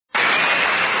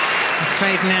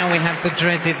afraid now we have the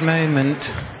dreaded moment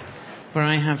where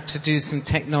I have to do some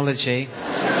technology.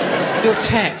 Your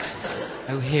text.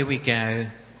 Oh, here we go.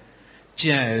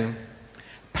 Joe,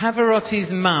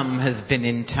 Pavarotti's mum has been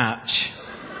in touch.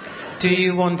 Do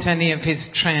you want any of his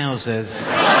trousers?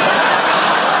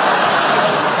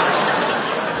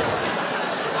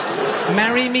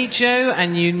 Marry me, Joe,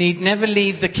 and you need never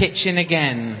leave the kitchen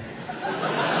again.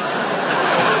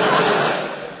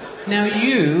 Now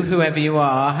you, whoever you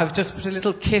are, have just put a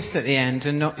little kiss at the end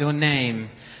and not your name.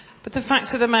 But the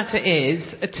fact of the matter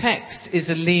is, a text is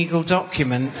a legal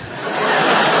document. And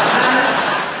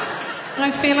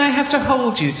I feel I have to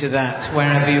hold you to that,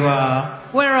 wherever you are.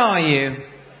 Where are you?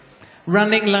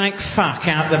 Running like fuck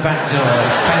out the back door.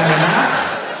 Fair enough?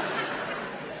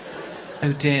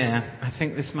 Oh dear, I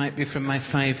think this might be from my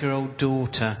 5-year-old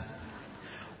daughter.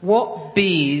 What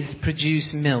bees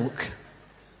produce milk?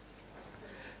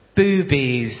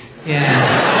 Boobies,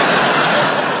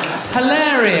 yeah.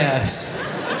 Hilarious.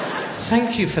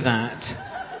 Thank you for that.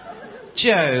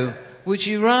 Joe, would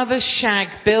you rather shag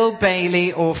Bill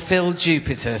Bailey or Phil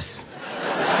Jupitus?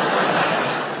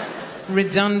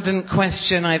 Redundant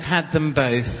question, I've had them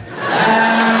both.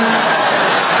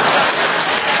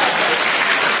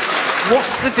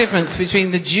 What's the difference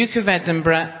between the Duke of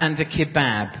Edinburgh and a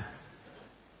kebab?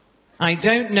 I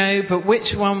don't know, but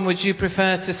which one would you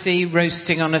prefer to see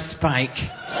roasting on a spike?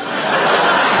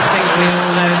 I think we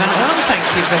all know that one.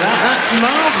 Thank you for that. That's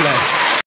marvellous.